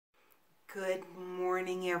Good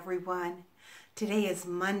morning, everyone. Today is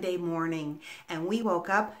Monday morning, and we woke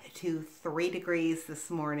up to 3 degrees this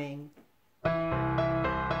morning.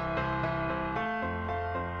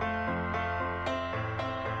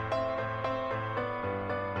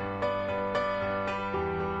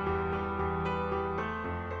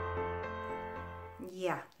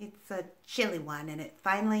 Yeah, it's a chilly one, and it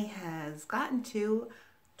finally has gotten to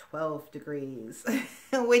 12 degrees,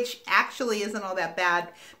 which actually isn't all that bad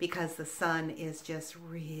because the sun is just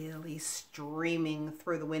really streaming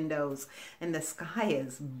through the windows and the sky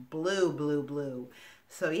is blue, blue, blue.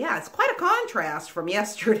 So yeah, it's quite a contrast from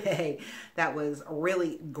yesterday. That was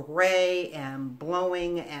really gray and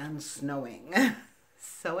blowing and snowing.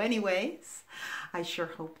 So anyways, I sure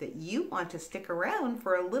hope that you want to stick around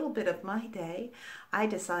for a little bit of my day. I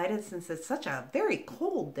decided, since it's such a very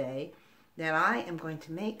cold day, that I am going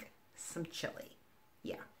to make some chili.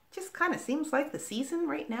 Yeah, just kind of seems like the season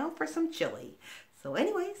right now for some chili. So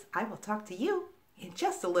anyways, I will talk to you in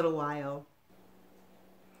just a little while.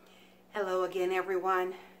 Hello again,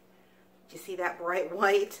 everyone. Did you see that bright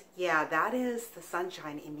white? Yeah, that is the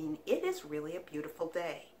sunshine. I mean, it is really a beautiful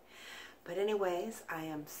day. But anyways, I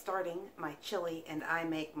am starting my chili, and I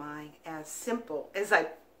make mine as simple as I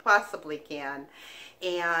possibly can.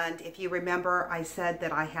 And if you remember, I said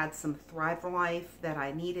that I had some Thrive Life that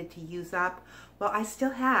I needed to use up. Well, I still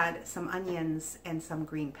had some onions and some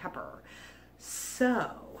green pepper.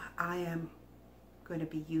 So I am going to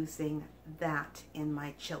be using that in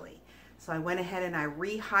my chili. So I went ahead and I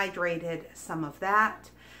rehydrated some of that,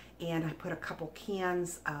 and I put a couple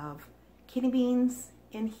cans of kidney beans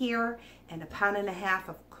in here and 1.5 pounds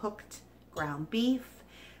of cooked ground beef.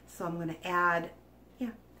 So I'm going to add,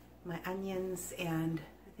 my onions, and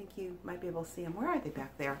I think you might be able to see them. Where are they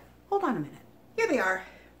back there? Hold on a minute. Here they are.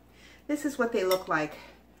 This is what they look like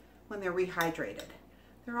when they're rehydrated.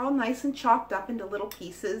 They're all nice and chopped up into little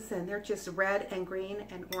pieces, and they're just red and green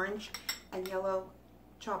and orange and yellow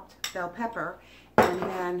chopped bell pepper. And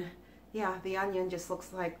then, yeah, the onion just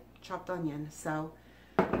looks like chopped onion. So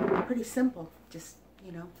pretty simple. Just,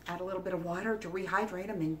 add a little bit of water to rehydrate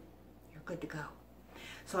them, and you're good to go.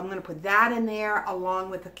 So I'm going to put that in there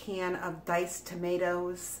along with a can of diced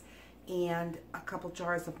tomatoes and a couple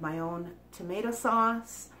jars of my own tomato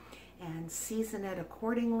sauce, and season it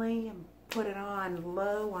accordingly and put it on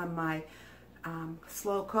low on my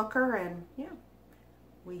slow cooker, and yeah,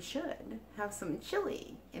 we should have some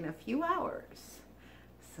chili in a few hours.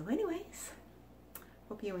 So anyways,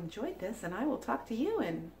 hope you enjoyed this, and I will talk to you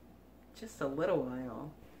in just a little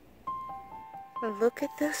while. Look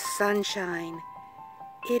at the sunshine.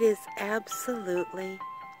 It is absolutely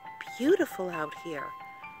beautiful out here.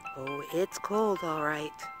 Oh, it's cold, all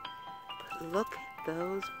right. But look at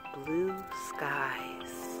those blue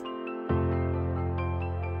skies.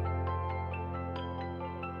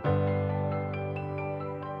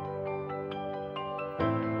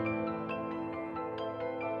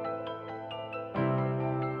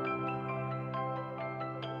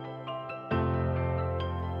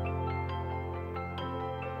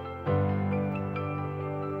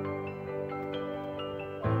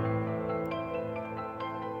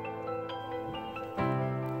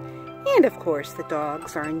 And of course, the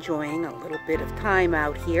dogs are enjoying a little bit of time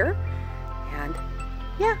out here. And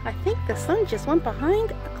yeah, I think the sun just went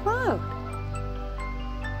behind a cloud.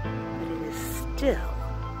 But it is still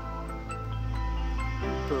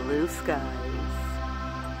blue skies.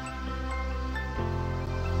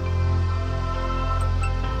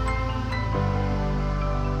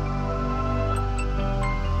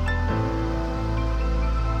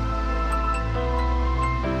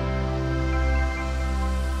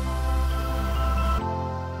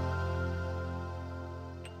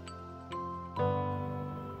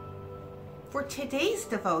 For today's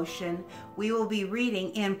devotion, we will be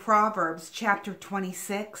reading in Proverbs chapter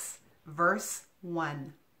 26, verse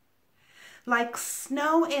 1. Like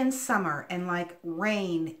snow in summer and like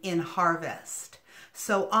rain in harvest,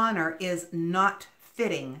 so honor is not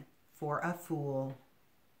fitting for a fool.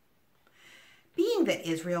 Being that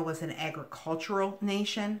Israel was an agricultural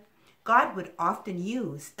nation, God would often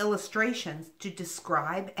use illustrations to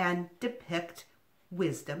describe and depict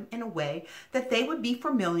wisdom in a way that they would be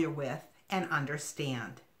familiar with and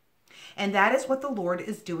understand. And that is what the Lord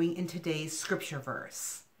is doing in today's scripture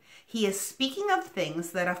verse. He is speaking of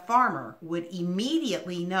things that a farmer would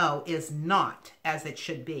immediately know is not as it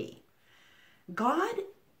should be. God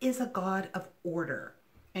is a God of order,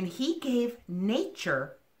 and He gave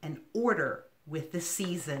nature an order with the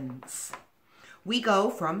seasons. We go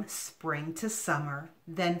from spring to summer,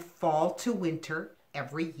 then fall to winter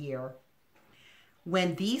every year.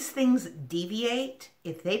 When these things deviate,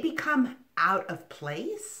 if they become out of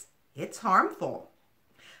place, it's harmful.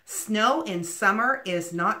 Snow in summer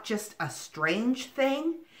is not just a strange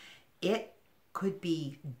thing, it could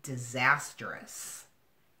be disastrous.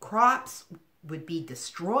 Crops would be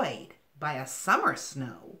destroyed by a summer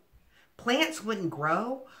snow. Plants wouldn't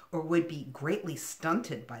grow or would be greatly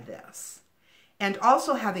stunted by this. And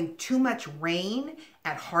also having too much rain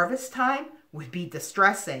at harvest time would be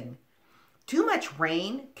distressing. Too much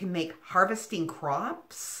rain can make harvesting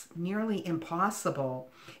crops nearly impossible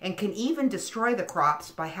and can even destroy the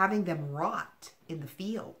crops by having them rot in the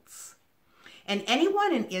fields. And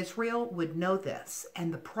anyone in Israel would know this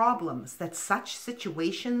and the problems that such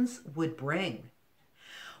situations would bring.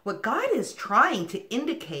 What God is trying to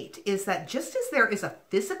indicate is that just as there is a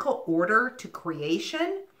physical order to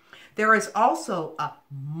creation, there is also a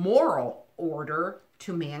moral order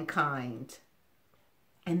to mankind.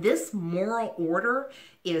 And this moral order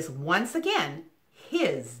is once again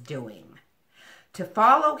His doing. To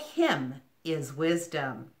follow Him is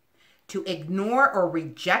wisdom. To ignore or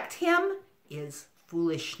reject Him is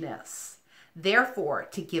foolishness. Therefore,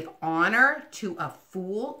 to give honor to a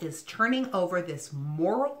fool is turning over this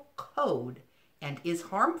moral code and is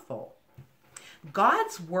harmful.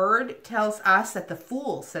 God's word tells us that the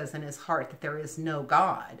fool says in his heart that there is no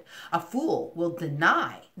God. A fool will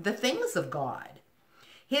deny the things of God.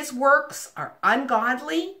 His works are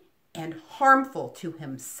ungodly and harmful to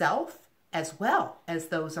himself as well as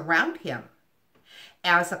those around him.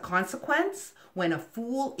 As a consequence, when a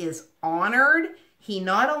fool is honored, he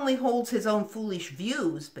not only holds his own foolish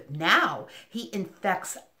views, but now he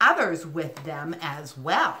infects others with them as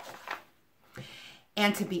well.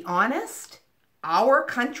 And to be honest, our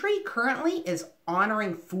country currently is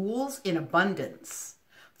honoring fools in abundance,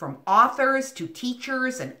 from authors to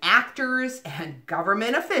teachers and actors and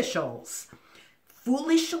government officials,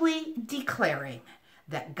 foolishly declaring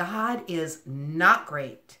that God is not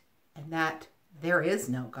great and that there is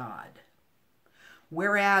no God.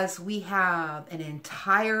 Whereas we have an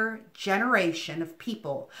entire generation of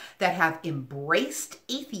people that have embraced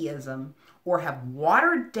atheism or have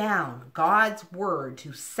watered down God's word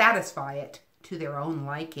to satisfy it to their own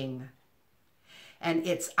liking. And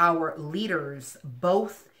it's our leaders,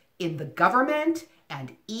 both in the government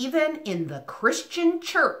and even in the Christian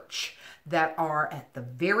church, that are at the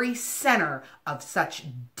very center of such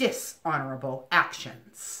dishonorable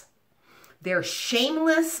actions. Their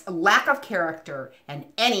shameless lack of character and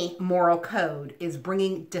any moral code is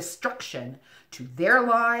bringing destruction to their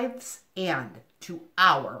lives and to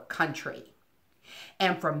our country.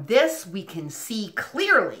 And from this, we can see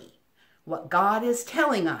clearly what God is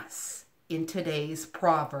telling us in today's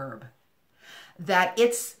proverb, that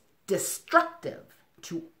it's destructive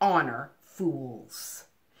to honor fools.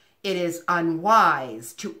 It is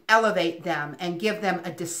unwise to elevate them and give them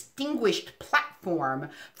a distinguished platform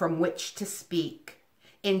from which to speak.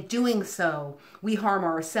 In doing so, we harm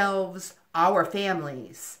ourselves, our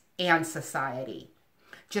families, and society.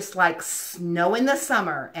 Just like snow in the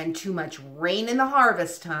summer and too much rain in the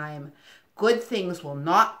harvest time, good things will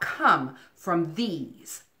not come from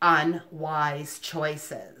these unwise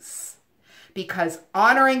choices. Because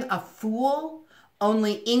honoring a fool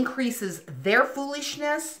only increases their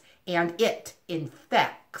foolishness and it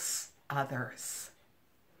infects others.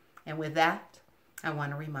 And with that, I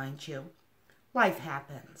want to remind you, life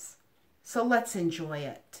happens, so let's enjoy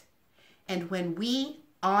it. And when we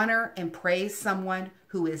honor and praise someone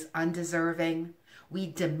who is undeserving, we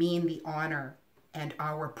demean the honor, and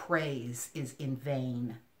our praise is in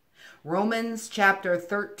vain. Romans chapter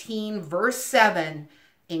 13, verse 7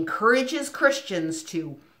 encourages Christians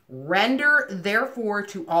to render, therefore,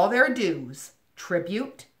 to all their dues,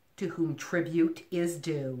 tribute to whom tribute is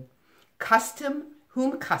due, custom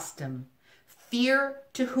whom custom, fear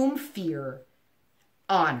to whom fear,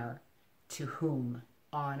 honor to whom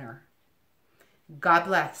honor. God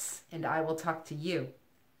bless, and I will talk to you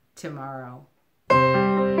tomorrow.